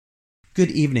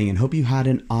Good evening and hope you had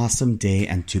an awesome day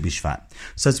and Tu B'Shvat.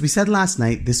 So as we said last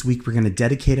night, this week we're going to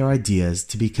dedicate our ideas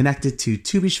to be connected to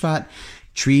Tu B'Shvat,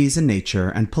 trees and nature,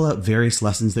 and pull out various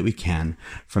lessons that we can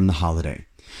from the holiday.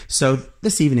 So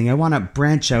this evening I want to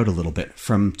branch out a little bit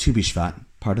from Tu B'Shvat,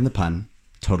 pardon the pun,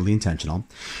 totally intentional,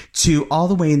 to all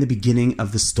the way in the beginning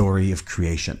of the story of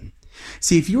creation.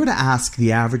 See, if you were to ask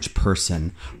the average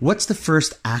person, what's the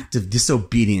first act of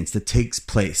disobedience that takes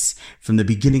place from the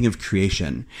beginning of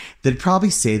creation, they'd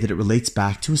probably say that it relates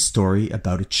back to a story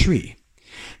about a tree.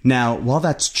 Now, while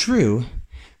that's true,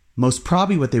 most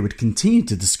probably what they would continue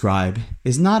to describe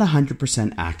is not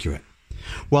 100% accurate.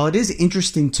 While it is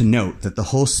interesting to note that the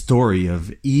whole story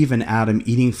of Eve and Adam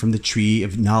eating from the tree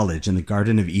of knowledge in the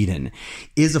Garden of Eden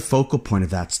is a focal point of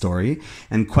that story,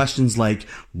 and questions like,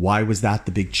 why was that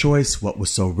the big choice? What was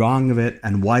so wrong of it?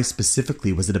 And why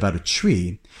specifically was it about a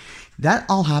tree? That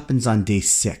all happens on day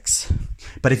 6.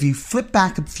 But if you flip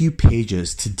back a few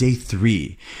pages to day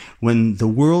 3, when the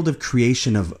world of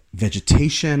creation of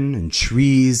vegetation and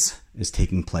trees is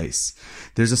taking place,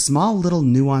 there's a small little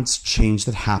nuanced change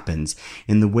that happens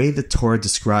in the way the Torah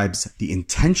describes the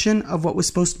intention of what was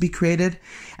supposed to be created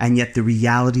and yet the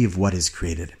reality of what is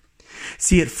created.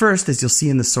 See, at first, as you'll see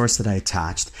in the source that I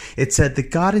attached, it said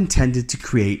that God intended to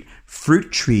create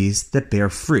fruit trees that bear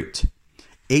fruit.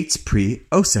 Eitz pri,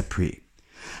 osa pri.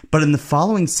 But in the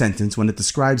following sentence, when it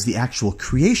describes the actual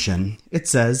creation, it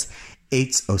says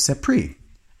Eitz osa pri,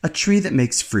 a tree that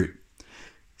makes fruit.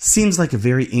 Seems like a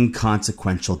very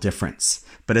inconsequential difference.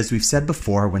 But as we've said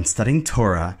before, when studying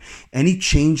Torah, any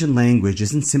change in language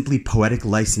isn't simply poetic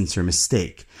license or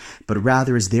mistake, but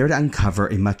rather is there to uncover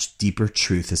a much deeper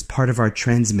truth as part of our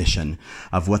transmission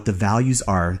of what the values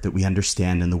are that we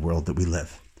understand in the world that we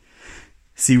live.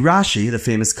 See, Rashi, the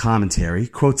famous commentary,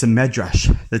 quotes a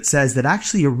medrash that says that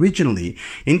actually originally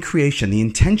in creation, the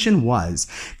intention was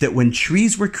that when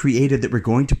trees were created that were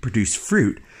going to produce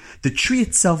fruit, the tree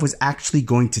itself was actually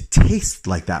going to taste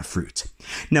like that fruit.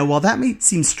 Now, while that may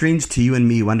seem strange to you and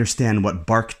me who understand what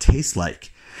bark tastes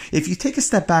like, if you take a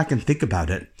step back and think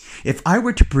about it, if I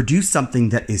were to produce something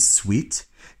that is sweet,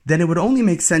 then it would only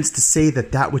make sense to say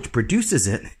that that which produces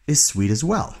it is sweet as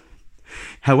well.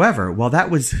 However, while that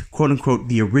was quote-unquote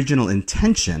the original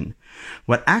intention,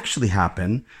 what actually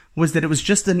happened was that it was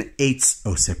just an eitz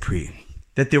osa pri,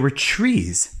 that there were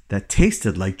trees that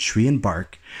tasted like tree and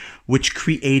bark, which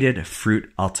created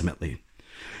fruit ultimately.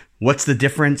 What's the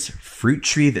difference? Fruit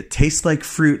tree that tastes like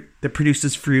fruit that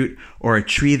produces fruit, or a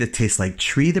tree that tastes like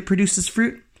tree that produces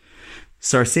fruit?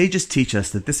 So our sages teach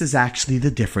us that this is actually the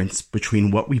difference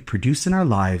between what we produce in our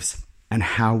lives and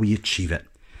how we achieve it.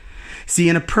 See,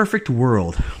 in a perfect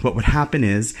world, what would happen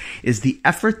is the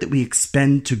effort that we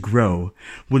expend to grow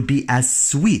would be as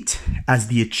sweet as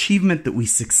the achievement that we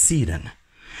succeed in.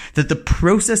 That the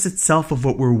process itself of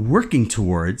what we're working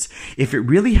towards, if it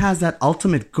really has that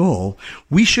ultimate goal,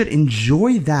 we should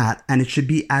enjoy that, and it should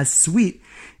be as sweet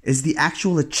as the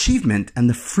actual achievement and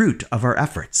the fruit of our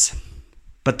efforts.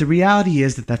 But the reality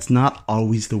is that that's not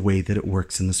always the way that it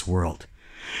works in this world.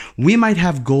 We might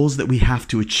have goals that we have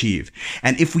to achieve,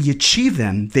 and if we achieve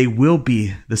them, they will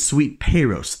be the sweet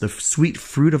peiros, the sweet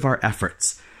fruit of our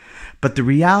efforts. But the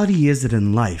reality is that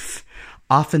in life,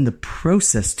 often the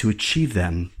process to achieve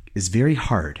them is very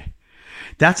hard.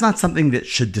 That's not something that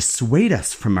should dissuade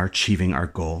us from achieving our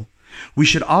goal. We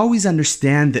should always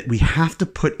understand that we have to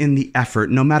put in the effort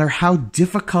no matter how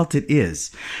difficult it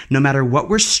is, no matter what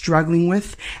we're struggling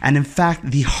with. And in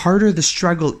fact, the harder the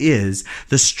struggle is,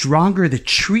 the stronger the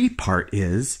tree part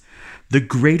is, the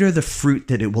greater the fruit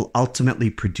that it will ultimately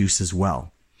produce as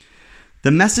well.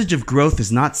 The message of growth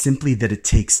is not simply that it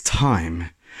takes time,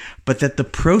 but that the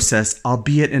process,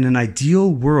 albeit in an ideal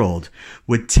world,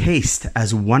 would taste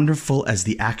as wonderful as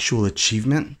the actual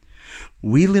achievement.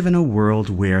 We live in a world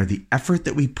where the effort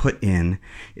that we put in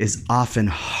is often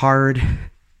hard,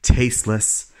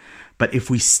 tasteless, but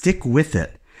if we stick with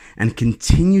it and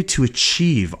continue to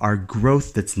achieve our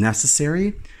growth that's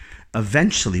necessary,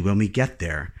 eventually when we get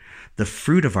there, the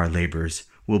fruit of our labors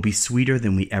will be sweeter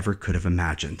than we ever could have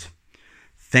imagined.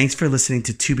 Thanks for listening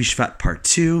to Tu B'Shvat Part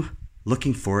 2.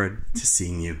 Looking forward to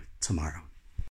seeing you tomorrow.